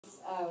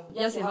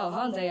有時候可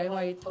能就係因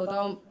為好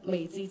多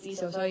未知之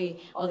數，所以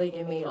我哋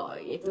嘅未來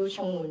亦都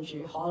充滿住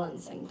可能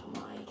性同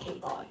埋期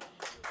待。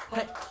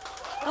係，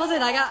多謝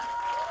大家。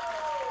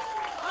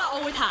可能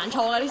我會彈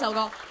錯嘅呢首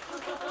歌。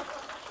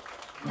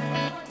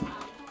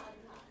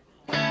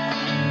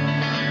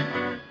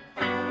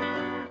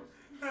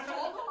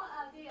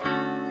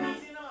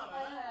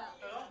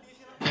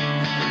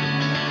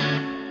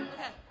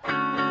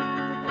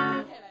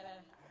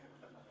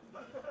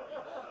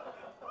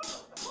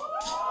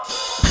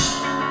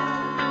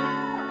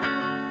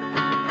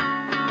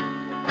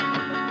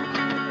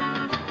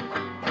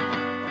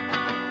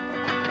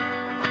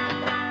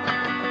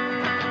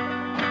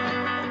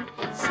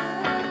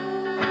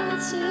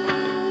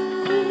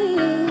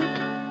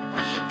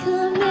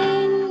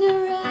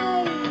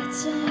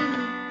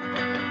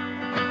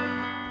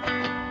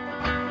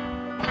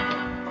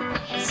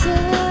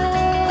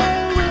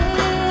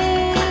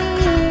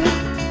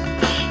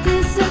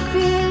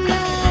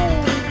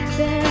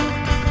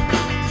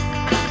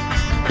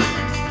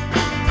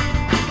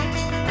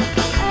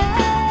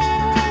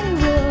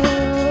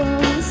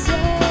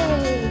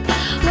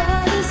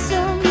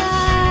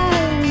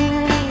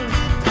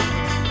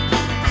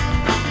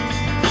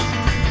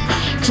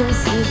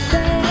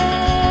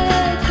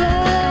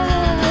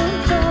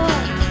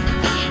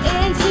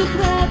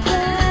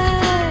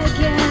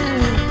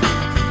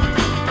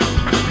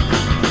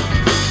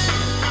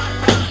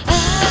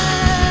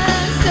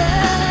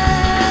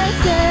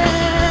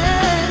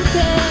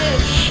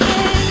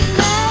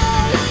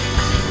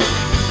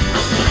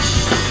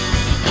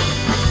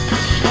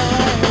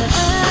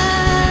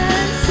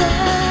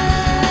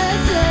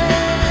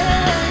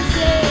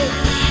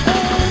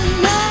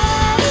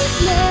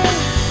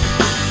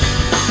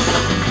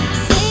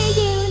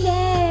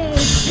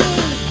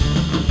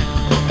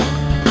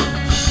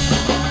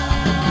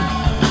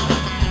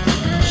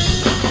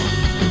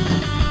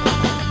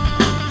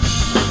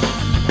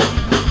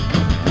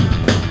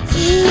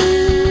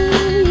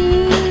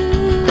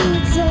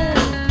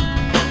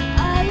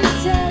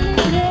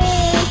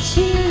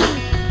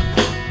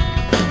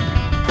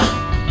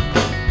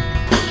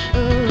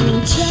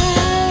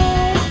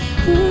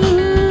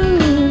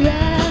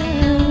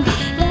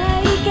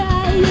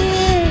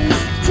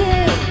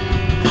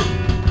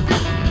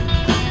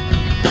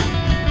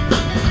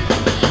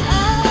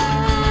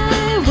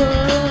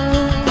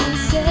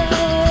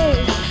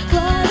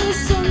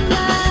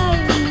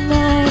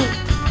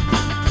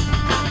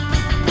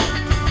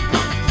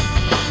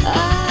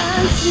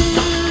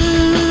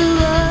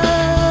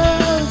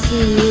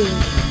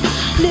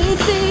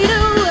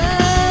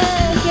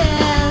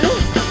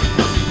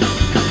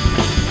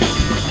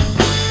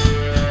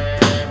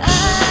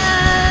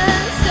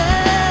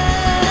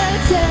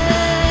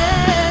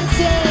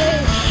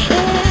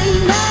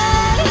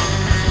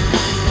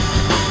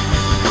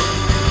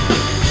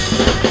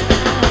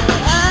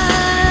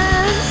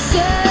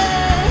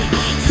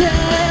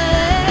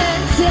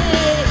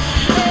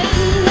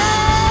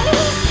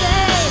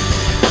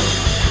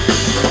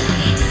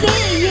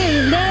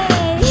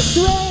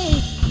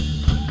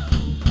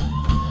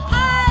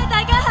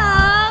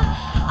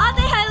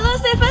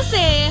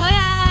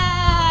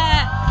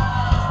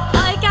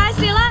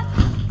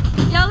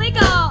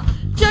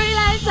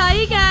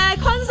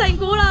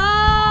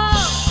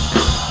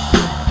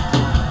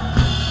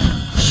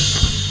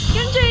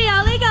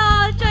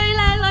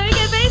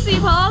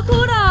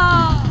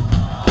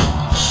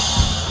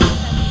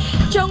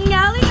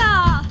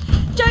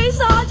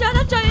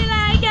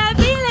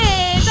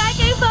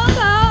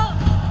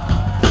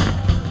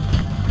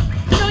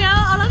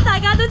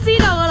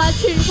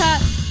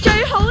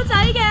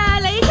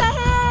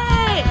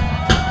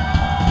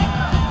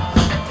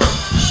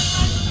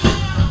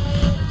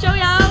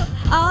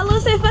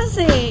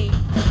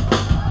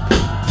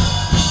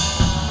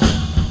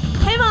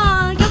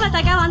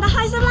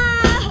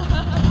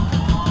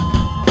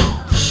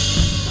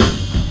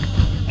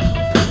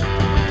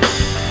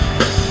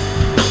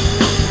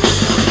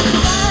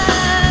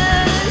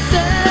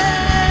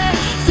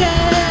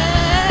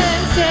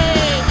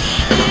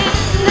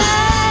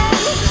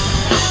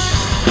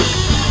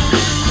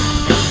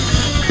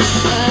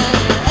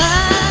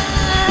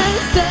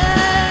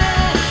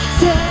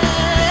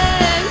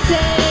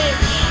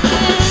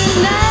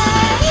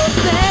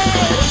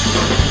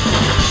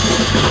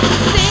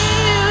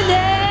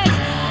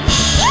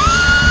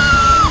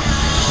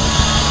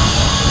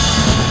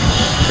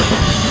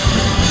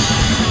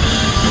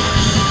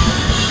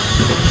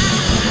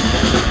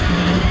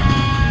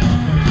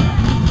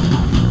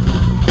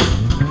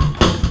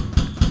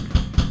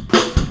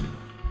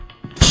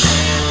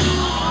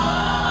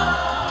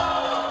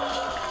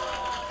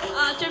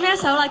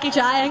手啦，記住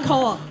I N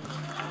call 喎。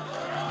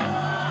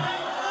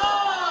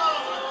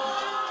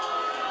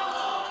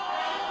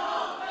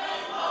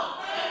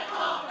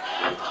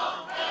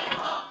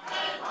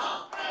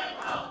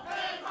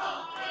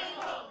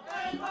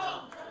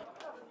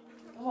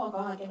咁我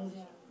講下經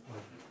先。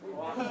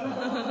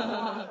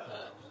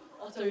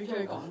我最中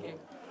意講經。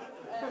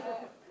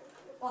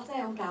哇！真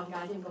係好尷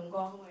尬添，咁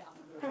光可唔可以揞？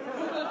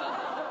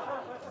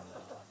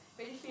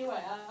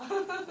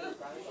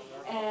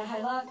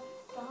係啦，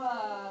咁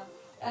啊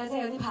即係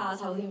有啲怕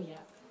醜添而家。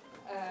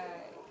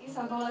呢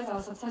首歌咧就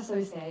17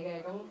歲寫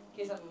嘅，咁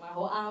其實唔係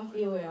好啱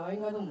feel 嘅，我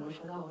應該都唔會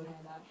唱得好聽，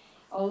但係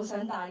我好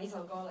想帶呢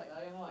首歌嚟啦，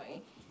因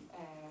為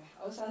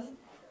我想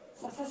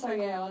17歲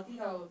嘅我知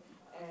道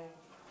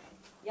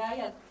有一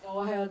日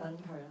我喺度等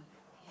佢啦。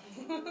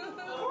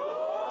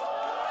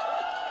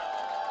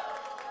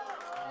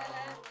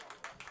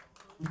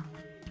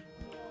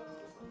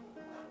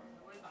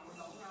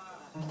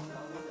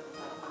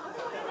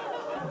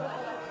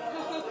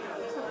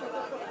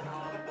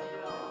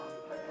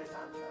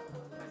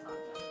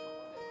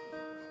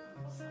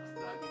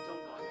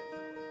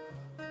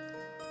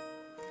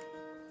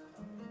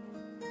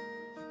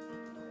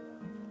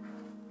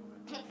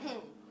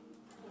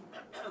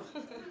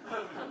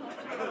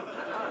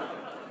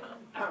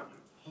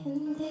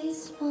In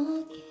this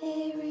small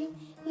room,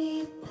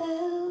 we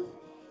both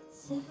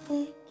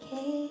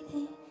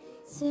suffocating,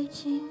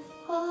 searching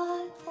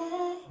for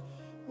the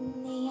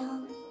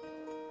neon,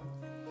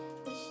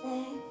 which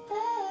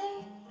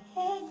never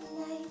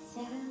ignites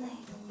our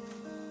light.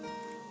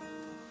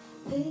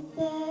 Put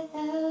the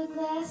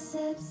hourglass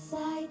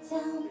upside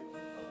down,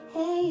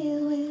 and you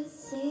will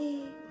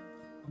see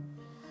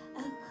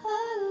a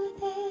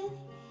golden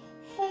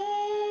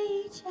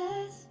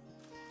ages,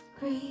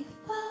 great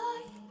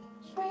boy,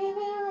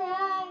 dreaming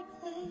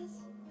reckless.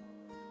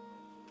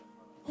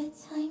 But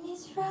time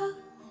is rolling,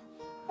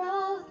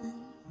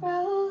 rolling,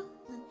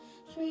 rolling.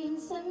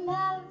 Dreams are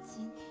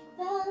melting,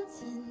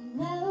 melting,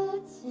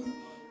 melting.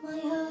 My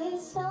heart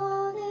is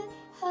on it,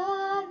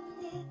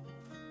 haunted.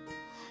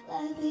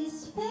 Life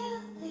is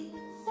failing,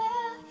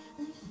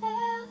 failing,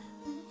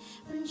 failing.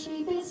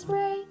 Friendship is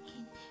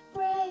breaking,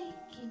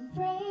 breaking,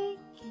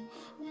 breaking.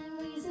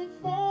 Memories are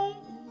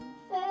fading,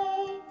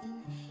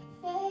 fading,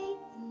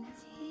 fading.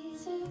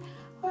 Tears are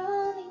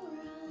running,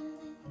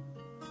 running.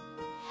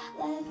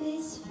 Life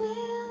is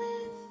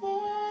failing,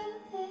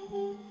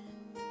 failing.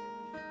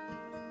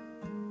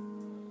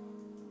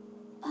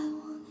 I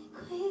wanna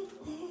quit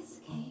this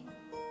game.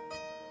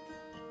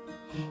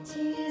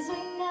 Tears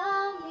with no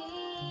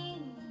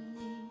meaning.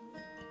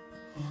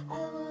 I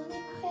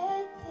wanna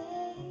quit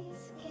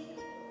this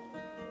game.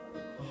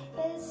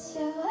 It's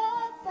so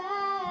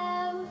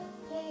about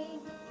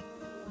fate.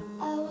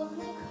 I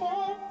wanna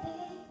quit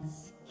this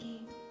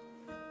game.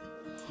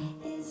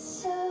 It's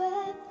so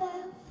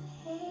about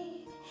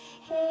fate.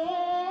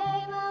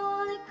 Hey, I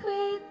wanna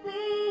quit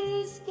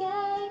this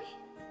game.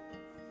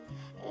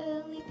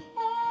 Only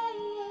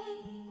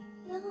pain,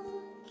 no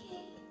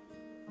gain.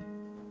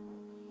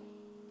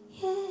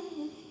 Yeah.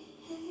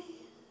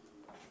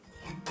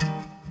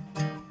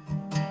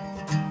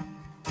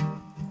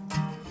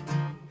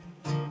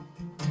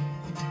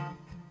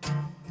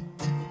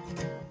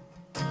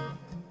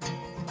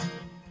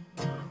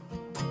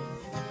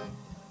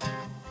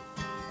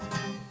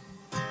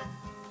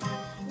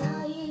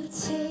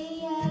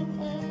 Naivety and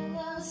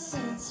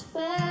innocence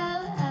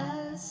fell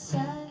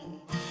outside.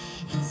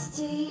 He's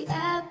the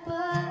apple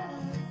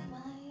of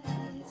my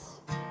eyes,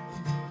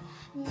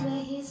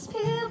 but his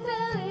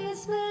pupil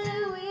is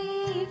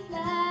blue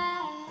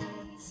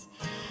flies.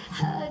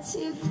 Hard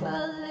to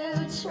follow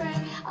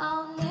train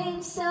on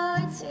names or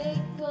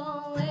take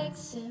on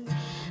Wixom.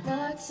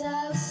 Marks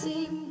out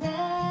seem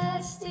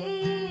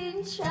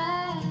destined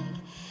track.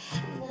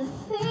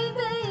 Nothing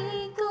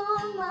big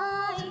on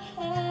my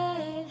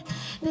head,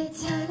 but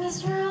time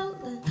is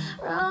rolling,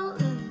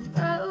 rolling,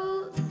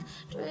 rolling.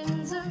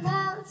 Dreams are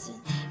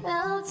melting,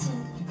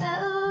 melting,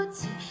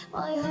 melting.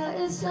 My heart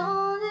is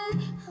on it,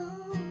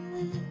 on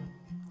it.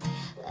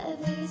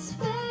 Life is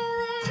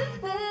failing,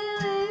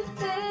 failing,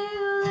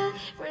 failing.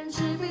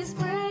 Friendship is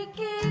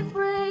breaking,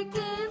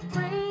 breaking,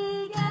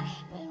 breaking.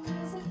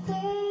 Memories are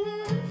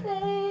fading,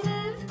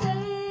 fading,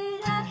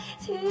 fading.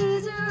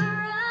 Tears are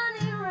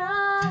running,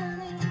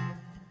 running.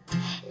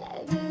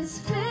 Life is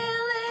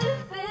failing,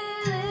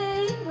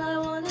 failing. I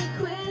wanna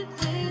quit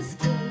this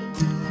game.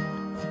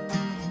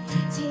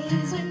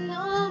 Tears with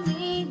no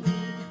meaning.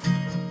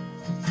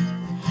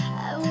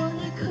 I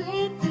wanna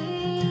quit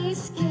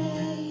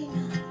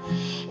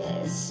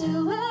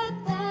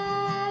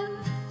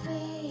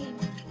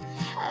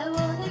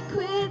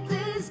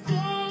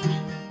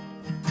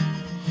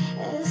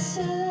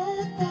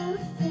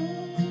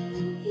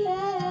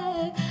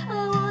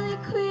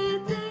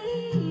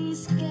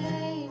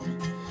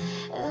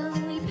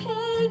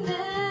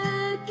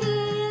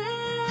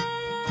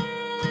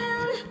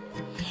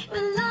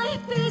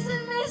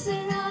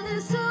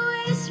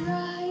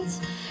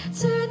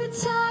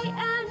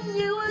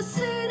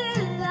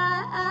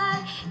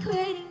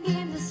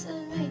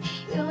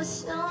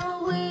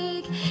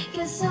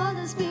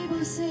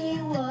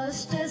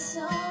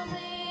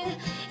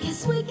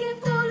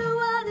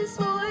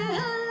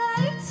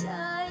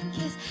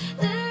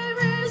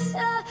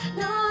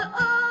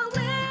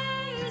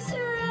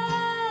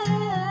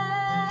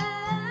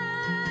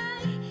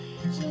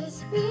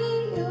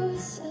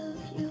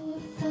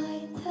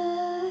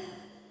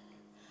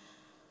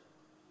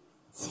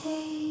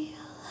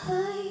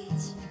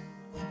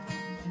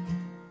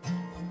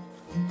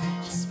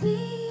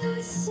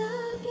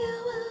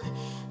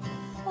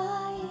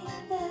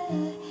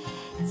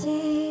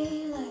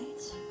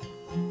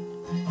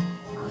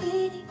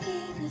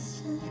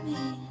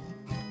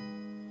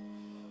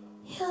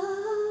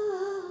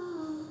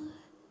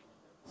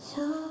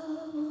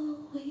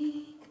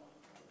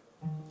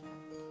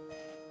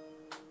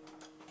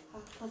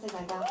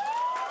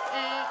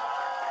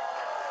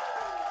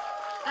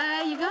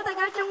如果大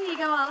家中意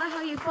嘅話咧，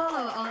可以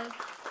follow 我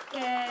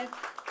嘅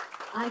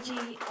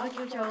IG， 我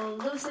叫做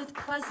Lucid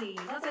Fuzzy，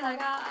 多謝大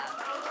家。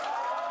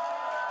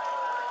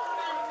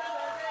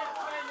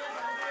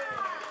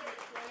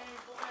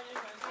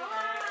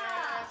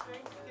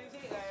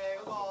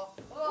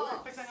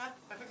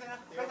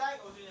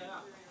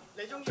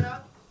你中意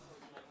啊？